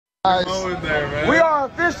Guys, we are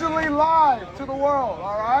officially live to the world,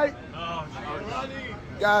 all right?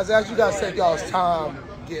 Guys, as you guys take y'all's time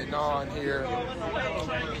getting on here,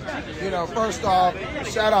 you know, first off,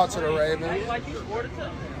 shout out to the Ravens.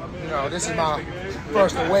 You know, this is my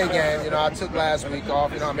first away game. You know, I took last week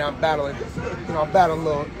off. You know what I mean? I'm battling a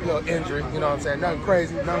little injury. You know what I'm saying? Nothing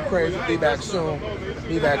crazy. Be back soon.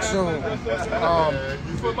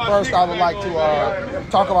 First, I would like to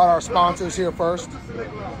talk about our sponsors here first.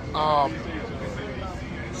 Shout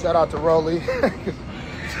out to Rolly.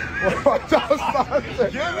 One of our top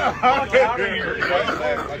sponsors. Shout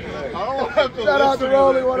out to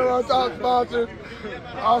Rolly, one of our top sponsors.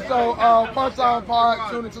 Also, Punchline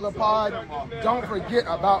Pod, tune into the pod. Don't forget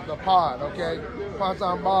about the pod, okay?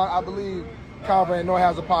 Punchline Pod, I believe Calvin Noy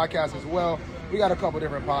has a podcast as well. We got a couple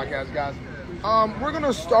different podcasts, guys. We're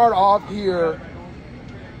gonna start off here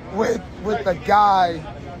with the guy.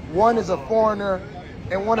 One is a foreigner,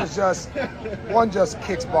 and one just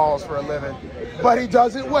kicks balls for a living, but he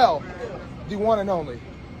does it well. The one and only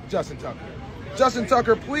Justin Tucker. Justin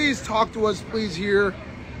Tucker, please talk to us, please here.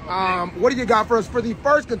 What do you got for us for the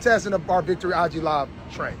first contestant of our Victory IG Live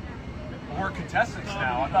train? We're contestants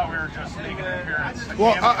now. I thought we were just making an appearance.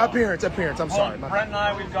 Appearance. I'm sorry. Brent and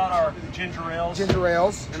I, we've got our ginger ales. In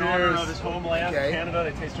honor of his homeland, Canada.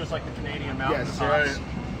 They taste just like the Canadian mountains. Yes,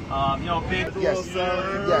 you know, big. Yes.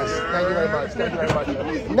 Thank you very much.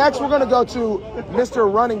 Next, we're going to go to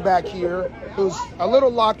Mr. Running Back here, who's a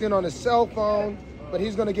little locked in on his cell phone, but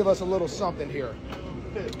he's going to give us a little something here.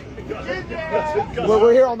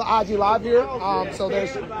 We're here on the IG Live here, so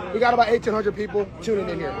we got about 1,800 people tuning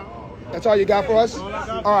in here. That's all you got for us?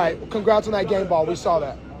 All right, congrats on that game ball. We saw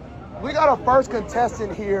that. We got a first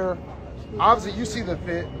contestant here. Obviously, you see the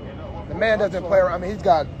fit. The man doesn't play around. I mean, he's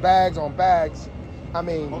got bags on bags. I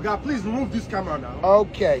mean... Oh, God, please remove this camera now.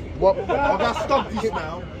 Okay. Well, oh, God, stop this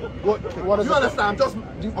now. What is you understand?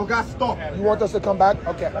 Oh, God, stop. You want us to come back?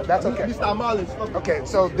 Okay, that's okay. Mr. Marlon, stop. Okay,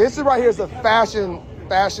 so this is right here is the fashion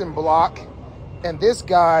block. And this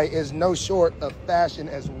guy is no short of fashion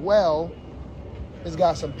as well. He's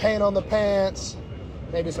got some paint on the pants,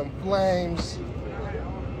 maybe some flames.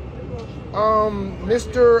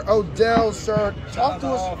 Mr. Odell, sir, talk to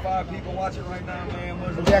us. 5 people watching right now, man.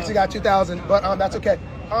 We actually got 2,000, but that's okay.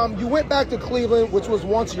 You went back to Cleveland, which was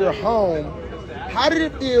once your home. How did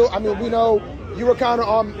it feel? I mean, we know you were kind of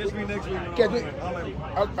on. Next week.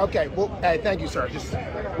 Okay, well, hey, thank you, sir. Just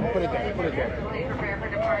put it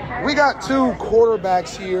there. We got 2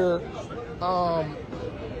 quarterbacks here.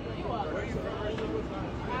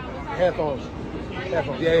 Headphones.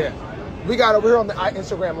 Yeah. We got over here on the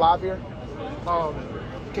Instagram Live here.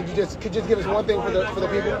 Could you just give us one thing for the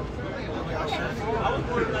people?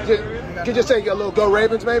 Could you just say a little "Go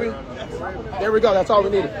Ravens" maybe? There we go. That's all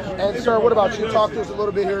we needed. And sir, what about you? Talk to us a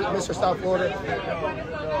little bit here, Mr. South Florida.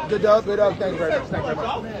 Good dub. Thank you very much.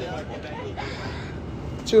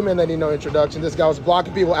 2 men that need no introduction. This guy was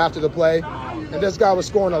blocking people after the play, and this guy was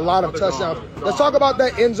scoring a lot of touchdowns. Let's talk about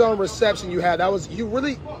that end zone reception you had. You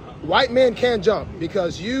really, white men can jump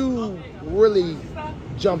because you really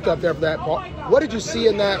jumped up there for that ball. What did you see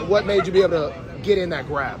in that? What made you be able to get in that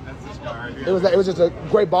grab? It was just a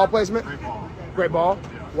great ball placement. Great ball.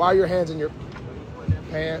 Why are your hands in your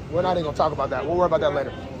hand? We're not even gonna talk about that. We'll worry about that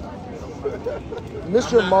later.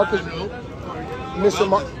 Mr.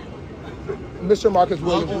 Marcus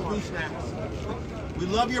Williams. We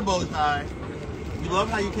love your bow tie. We love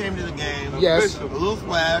how you came to the game. Yes. A little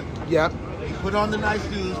swag. Yep. You put on the nice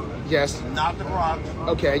shoes. Yes. Not the Crocs.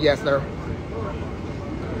 Okay. Yes, sir.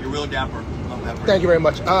 You're real dapper. Love that. Thank you very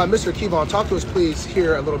much. Mr. Kevon, talk to us, please,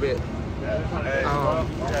 here a little bit. Hey, we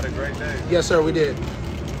had a great day. Yes, sir, we did.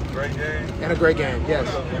 Great game. And a great game, yes.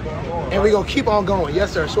 And we're going to keep on going.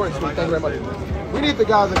 Yes, sir. Short and sweet. Thank you very much. We need the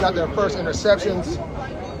guys that got their first interceptions.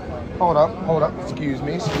 Hold up. Excuse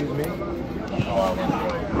me.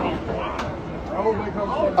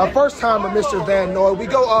 First time with Mr. Van Noy. We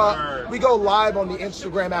go live on the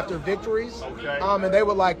Instagram after victories. Okay. And they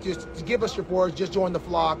would like just give us your words. Just join the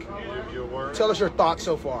flock. Tell us your thoughts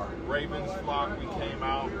so far. Ravens flock, we came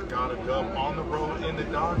out, got a dub on the road in the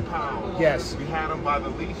dog pound. Yes. We had them by the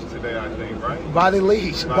leash today, I think, right? By the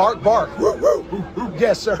leash. Bark. Woo, woo.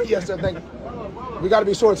 Yes, sir. Thank you. We got to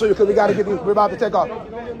be short, too, because we got to get these. We're about to take off.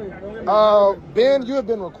 Ben, you have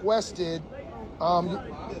been requested.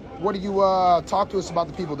 What do you talk to us about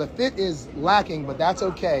the people? The fit is lacking, but that's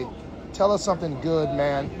okay. Tell us something good,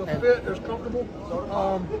 man. The fit is comfortable.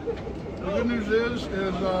 The good news is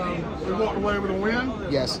we walked away with a win.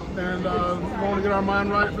 Yes. And we want to get our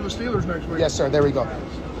mind right for the Steelers next week. Yes, sir. There we go.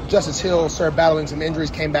 Justice Hill started battling some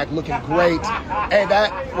injuries, came back looking great. And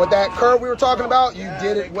with that curve we were talking about, you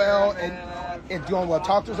did it well and doing well.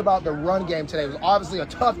 Talk to us about the run game today. It was obviously a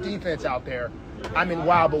tough defense out there. I mean,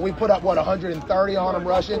 wow, but we put up, 130 on them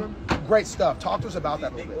rushing? Great stuff. Talk to us about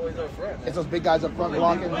that a little bit. It's those big guys up front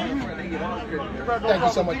blocking. Thank you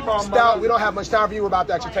so much. Stout, we don't have much time for you. We're about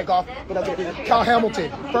to actually take off. But that's okay. Kyle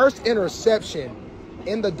Hamilton, first interception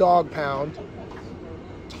in the dog pound.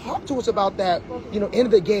 Talk to us about that, end of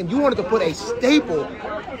the game. You wanted to put a staple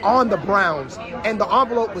on the Browns, and the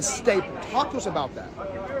envelope was stapled. Talk to us about that.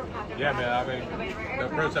 Yeah, man. I mean, the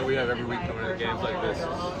approach that we have every week coming into games like this is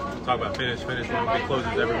talk about finish, win big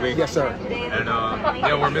closes every week. Yes, sir.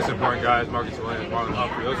 And, we're missing important guys, Marcus Williams, Marlon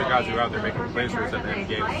Humphrey. Those are guys who are out there making plays for us at the end of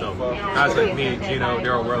the game. So guys like me, Gino,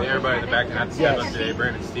 Daryl Worley, everybody in the back end had to step up today.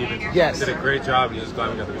 Brandon Stevens did a great job, and just glad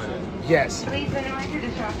we got the win. Yes.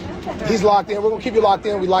 He's locked in. We're going to keep you locked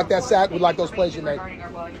in. We like that sack. We like those plays you make.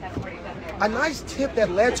 A nice tip that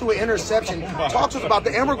led to an interception. Talk to us about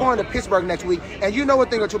that. And we're going to Pittsburgh next week. And you know a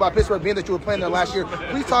thing or two about Pittsburgh, being that you were playing there last year.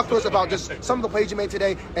 Please talk to us about just some of the plays you made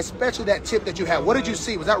today, especially that tip that you had. What did you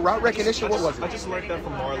see? Was that route recognition? What was it? I just learned that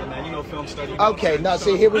from Marlon, man. Film study. Okay, now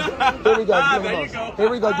see, here we go. Doing the most. Here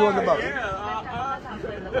we go doing the most.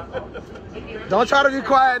 Don't try to be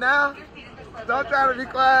quiet now. Don't try to be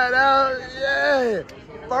quiet now. Yeah.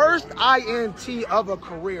 First INT of a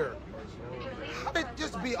career.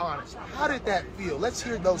 Just be honest. How did that feel? Let's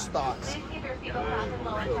hear those thoughts.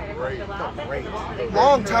 Great.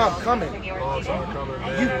 Long time coming.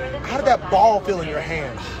 Man. How did that ball feel in your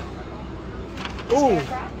hand? Ooh.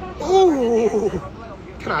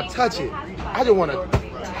 Can I touch it? I just want to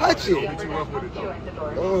touch it.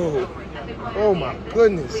 Oh my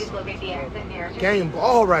goodness. Game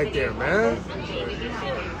ball right there, man.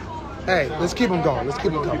 Hey, let's keep them going. Let's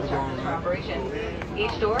keep them coming.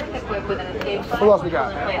 Each door is equipped with an escape button. Who else we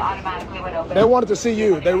got? They wanted to see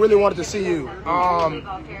you. They really wanted to see you.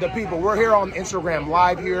 The people. We're here on Instagram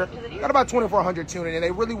live here. Got about 2,400 tuning in. They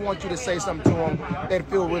really want you to say something to them. They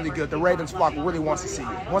feel really good. The Ravens flock really wants to see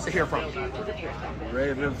you. Wants to hear from you.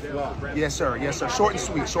 Ravens flock. Yes, sir. Yes, sir. Short and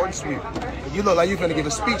sweet. You look like you're going to give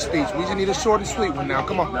a speech. We just need a short and sweet one now.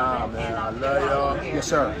 Come on. Nah, man. I love y'all. Yes,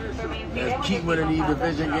 sir. Let's keep winning these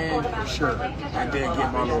division games. Sure. And then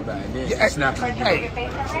get my little back. And then snap it again.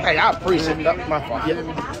 Hey, I appreciate that. My fault.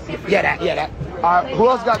 Yeah, that. All right, who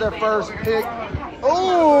else got their first pick?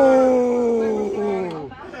 Ooh.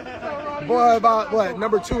 Boy, about what?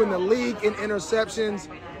 Number 2 in the league in interceptions.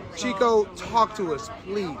 Chico, talk to us,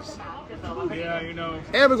 please. Yeah,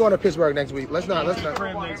 And we're going to Pittsburgh next week. Let's not. Next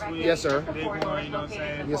week. Yes, sir. Big one, you know what I'm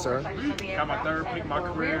saying? Yes, sir. Got my 3rd pick of my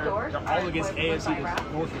career. All against AFC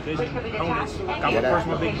North Division opponents. Got my first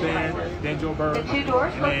one, Big Ben, then Joe Burrow. The 2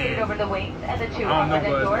 doors located over the wings and the 2 overhead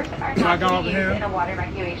doors are I got over used here. in a water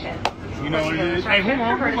evacuation. You know what it is? Hey, hold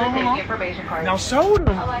on. Information card. Now show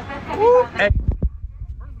them. Hey.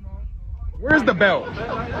 Where's the belt?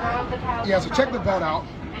 Yeah, so check the belt out.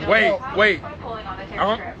 Wait.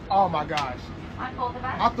 Oh my gosh.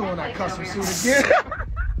 I'm throwing that custom suit again.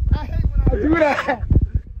 I hate when I do that. I hate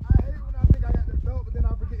when I think I got the belt, but then I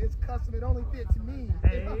forget it's custom. It only fits me.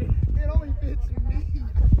 It only fits me.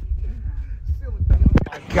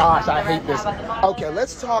 Oh my gosh, I hate this. Okay,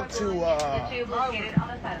 let's talk to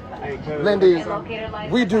Lindy.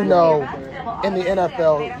 We do know in the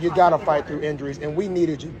NFL, you got to fight through injuries, and we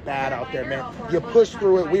needed you bad out there, man. You pushed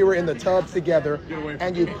through it. We were in the tubs together,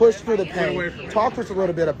 and you pushed through the pain. Talk to us a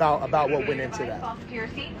little bit about what went into that.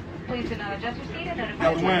 Please do not adjust your seat and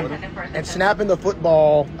notify And snapping the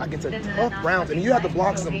football against a tough Browns. I mean, you have to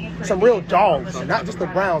block some real dogs, not just the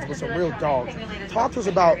Browns, but some real dogs. Talk to us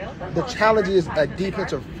about the challenges a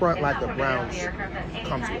defensive front like the Browns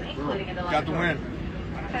comes with. Got the win.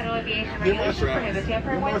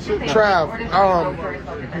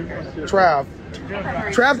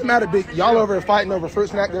 Trav's the matter big. Y'all over here fighting over fruit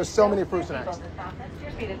snacks. There's so many fruit snacks.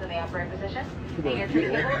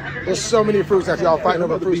 There's so many fruit snacks. Y'all fighting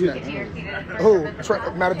over fruit snacks. Who?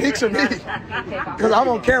 Matter bigs or me? Because I'm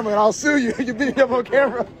on camera and I'll sue you. You're beating up on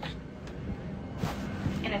camera.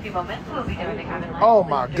 In a few moments, we'll be doing the cabin line. Oh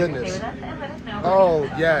my goodness. Oh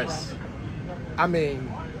yes. I mean,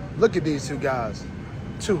 look at these 2 guys.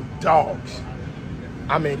 2 dogs.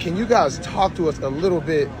 I mean, can you guys talk to us a little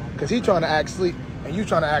bit? Because he's trying to act sleep and you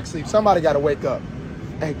trying to act sleep. Somebody got to wake up.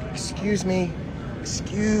 Hey, excuse me. Hey,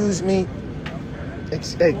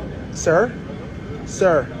 sir?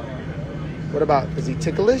 What about, is he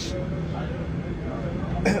ticklish?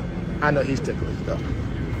 I know he's ticklish though.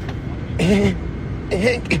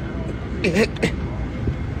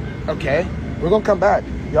 Okay, we're gonna come back.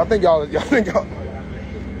 Y'all think y'all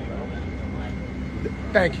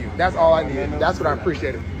Thank you. That's all I needed. That's what I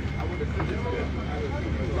appreciated.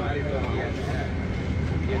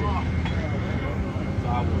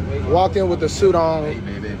 Walked in with the suit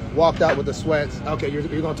on, walked out with the sweats. Okay, you're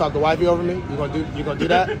gonna talk to wifey over me? You gonna do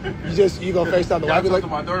that? You gonna FaceTime the wifey like? To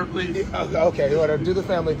my daughter, please. Okay, whatever. Do the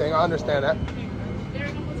family thing. I understand that.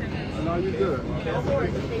 No, you're good.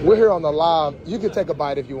 We're here on the live. You can take a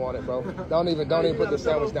bite if you want it, bro. Don't even put the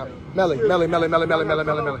sandwich down. Melly.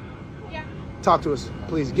 Talk to us,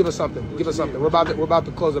 please. Give us something. We're about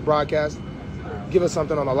to close the broadcast. Give us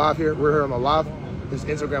something on the live here. We're here on the live. This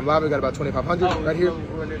Instagram live. We got about 2,500 right here.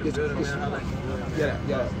 Yeah.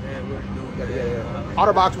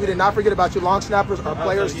 Otterbox, we did not forget about you. Long snappers are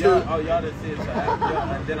players too. Oh, y'all didn't see it.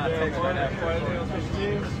 And then I text right after.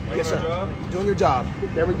 Yes, sir. Doing your job.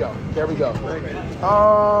 There we go.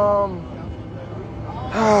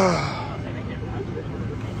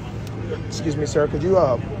 Excuse me, sir. Could you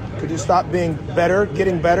stop getting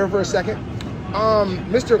better for a second?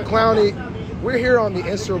 Mr. Clowney, we're here on the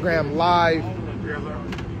Instagram live.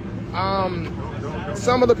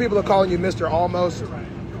 Some of the people are calling you Mr. Almost,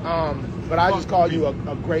 but I just call you a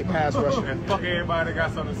great pass rusher. And fuck everybody that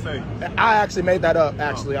got something to say. I actually made that up,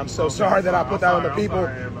 actually. I'm so sorry that I put that on the people.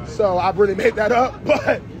 So I really made that up,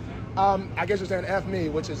 but I guess you're saying F me,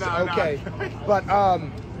 which is okay. But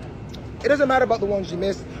it doesn't matter about the ones you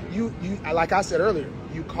missed. You like I said earlier,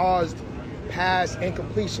 you caused pass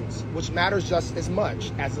incompletions, which matters just as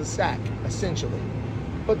much as a sack, essentially.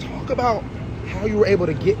 But talk about how you were able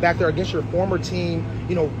to get back there against your former team,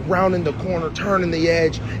 rounding the corner, turning the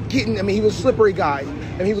edge, he was a slippery guy.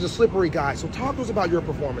 He was a slippery guy. So talk to us about your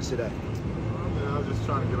performance today. I was just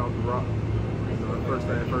trying to get off the rock. First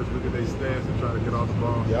look at their stance and try to get off the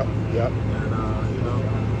ball. Yep. And,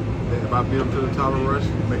 if I beat them to the top of the rush,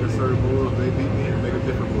 make a certain move, if they beat me, make a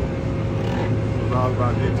different move. So it's all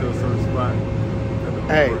about getting to a certain spot.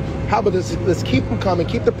 Hey, how about this? Let's keep them coming,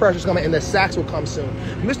 keep the pressures coming, and the sacks will come soon.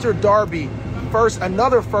 Mr. Darby,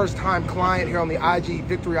 another first-time client here on the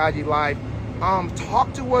Victory IG Live.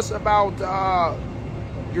 Talk to us about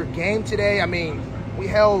your game today. We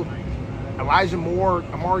held Elijah Moore,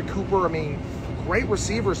 Amari Cooper. Great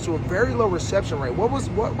receivers to a very low reception rate. What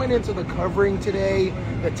went into the covering today,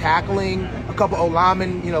 the tackling? A couple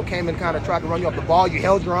O-linemen, came and kind of tried to run you off the ball. You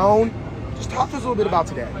held your own. Just talk to us a little bit about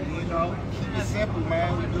today. Keep it simple,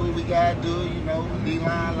 man. We do what we gotta do.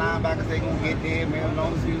 D-line, linebackers, they gonna get there, man. As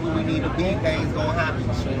long as we do what we need to be, things gonna happen.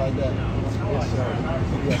 Shit like that. Yes,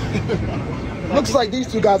 sir. Looks like these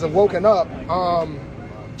two guys have woken up.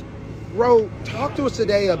 Ro, talk to us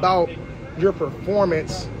today about your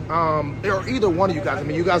performance. Or either one of you guys.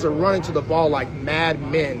 You guys are running to the ball like mad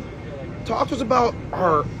men. Talk to us about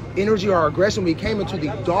our energy, our aggression. We came into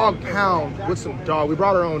the dog pound with some dog. We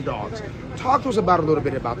brought our own dogs. Talk to us about a little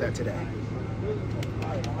bit about that today.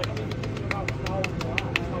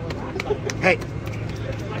 Hey,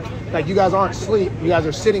 like you guys aren't asleep. You guys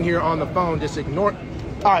are sitting here on the phone, just ignore.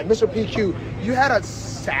 All right, Mr. PQ, you had a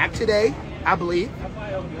sack today, I believe.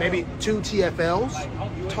 Maybe 2 TFLs.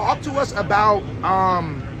 Talk to us about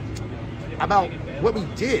what we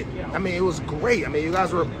did. It was great. You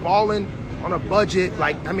guys were balling on a budget.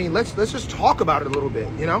 Let's just talk about it a little bit,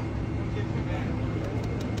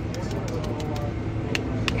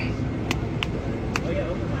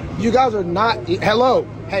 You guys are not. Hello.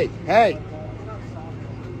 Hey.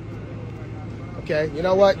 Okay. You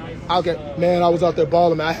know what? Man, I was out there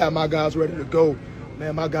balling. Man, I had my guys ready to go.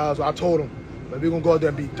 Man, I told them, man, we're going to go out there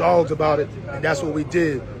and be dogs about it. And that's what we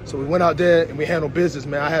did. So we went out there and we handled business,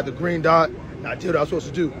 man. I had the green dot. And I did what I was supposed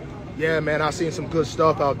to do. Yeah, man, I seen some good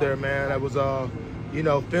stuff out there, man. That was,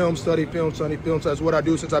 film study. That's what I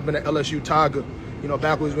do since I've been at LSU Tiger.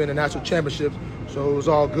 Back when we were in the national championships. So it was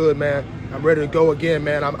all good, man. I'm ready to go again,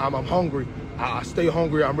 man. I'm hungry. I stay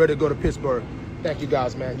hungry. I'm ready to go to Pittsburgh. Thank you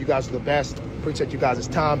guys, man. You guys are the best. Appreciate you guys'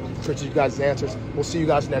 time. Appreciate you guys' answers. We'll see you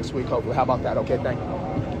guys next week, hopefully. How about that? Okay, thank you.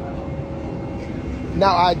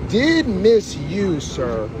 Now, I did miss you,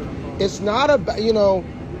 sir. It's not about,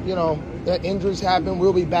 injuries happen.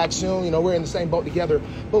 We'll be back soon. We're in the same boat together.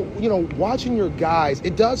 But, watching your guys,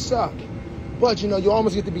 it does suck. But, you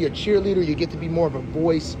almost get to be a cheerleader. You get to be more of a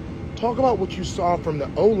voice. Talk about what you saw from the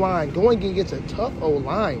O-line, going against a tough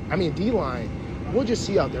D-line. What'd you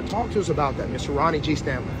see out there? Talk to us about that, Mr. Ronnie G.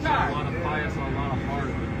 Stanley. A lot of bias, a lot of heart,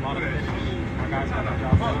 a lot of energy. My guys got their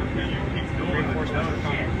job done.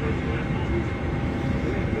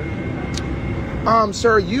 Reinforcements.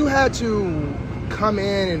 Sir, you had to come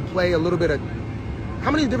in and play a little bit of.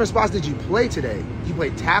 How many different spots did you play today? You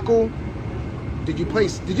played tackle. Did you play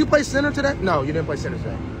center today? No, you didn't play center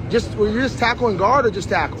today. Were you just tackle and guard or just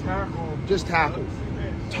tackle? Tackle. Just tackle.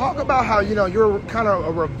 talk about how, you know, you're kind of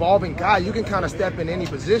a revolving guy. You can kind of step in any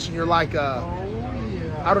position. You're like,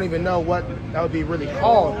 I don't even know what that would be really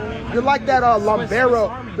called. You're like that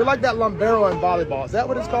Lombero. You're like that Lombero in volleyball. Is that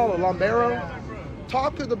what it's called, a Lombero?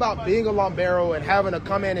 Talk to us about being a Lombero and having to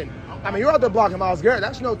come in and, I mean, you're out there blocking Miles Garrett.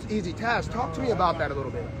 That's no easy task. Talk to me about that a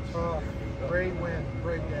little bit. Great win,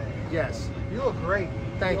 great game. Yes. You look great.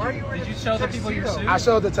 Thank you. Did you show the people your suit? I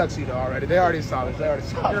showed the tuxedo already. They already saw it. They already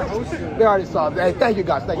saw it. They already saw it. Hey, thank you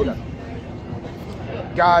guys. Thank you guys.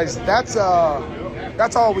 Guys, that's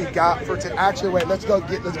all we got for today. Actually, wait. Let's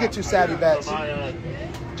get two savvy vets.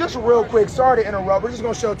 Just real quick. Sorry to interrupt. We're just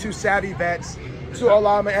gonna show two savvy vets. Two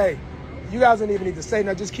linemen. Hey, you guys don't even need to say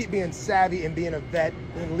no. Just keep being savvy and being a vet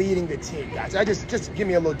and leading the team, guys. Just give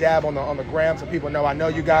me a little dab on the gram so people know I know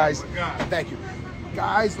you guys. Thank you.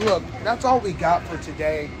 Guys, look, that's all we got for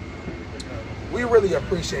today. We really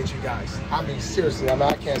appreciate you guys. I mean, seriously, I mean,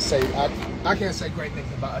 I can't say great things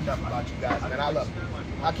enough about you guys, man.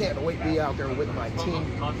 I can't wait to be out there with my team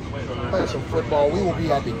playing some football. We will be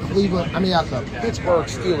at the Pittsburgh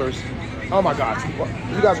Steelers. Oh my gosh,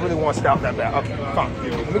 you guys really want Stout that bad? Okay, fine.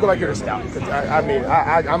 Let me go back here to Stout because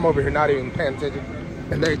I'm over here not even paying attention,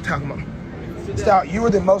 and they're talking about Stout. You were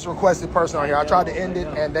the most requested person on here. I tried to end it,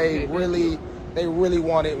 and they really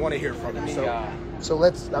want to hear from you. So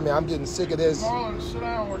let's. I mean, I'm getting sick of this. Marlon, sit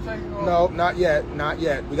down. We're taking over. No, not yet. Not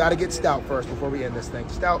yet. We got to get Stout first before we end this thing.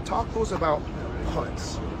 Stout, talk to us about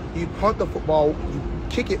punts. You punt the football. You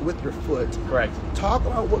kick it with your foot. Correct. Talk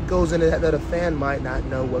about what goes into that a fan might not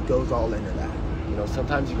know what goes all into that. You know,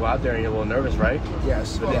 sometimes you go out there and you're a little nervous, right?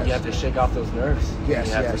 Yes. But then you have to shake off those nerves. Yes.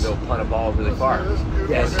 You have to go punt a ball really far.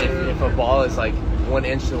 Yes. And if a ball is like 1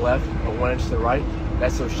 inch to the left or 1 inch to the right,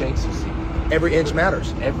 that's those shanks you see. Every inch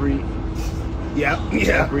matters. Every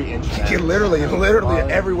inch matters. literally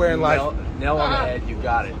everywhere in life. Nail on the head, you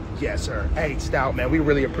got it. Yes, sir. Hey, Stout, man, we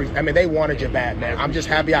really appreciate. I mean, they wanted you bad, man. I'm just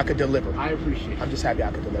happy I could deliver. I appreciate it. I'm just happy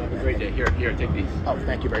I could deliver. Have a great day. Here, take these. Oh,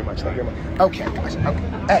 thank you very much. Thank you very much. Okay, guys. Okay.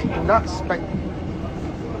 Hey, do not spank.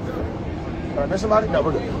 Did I miss somebody? No,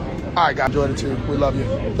 we're good. All right, guys. Enjoyed it too. We love you.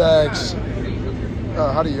 Thanks.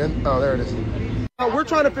 How do you end? Oh, there it is. We're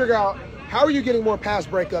trying to figure out how are you getting more pass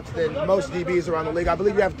breakups than most DBs around the league. I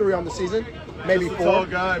believe you have 3 on the season. Maybe just 4. Tall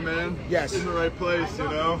guy, man. Yes. In the right place, you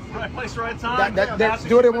know. Right place, right time.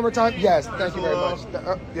 Do it one more time. Yes. Thank you very much.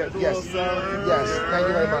 Yes. Yes. Thank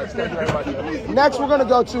you very much. Thank you very much. Next, we're going to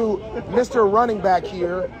go to Mr. Running Back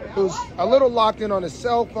here, who's a little locked in on his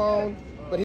cell phone.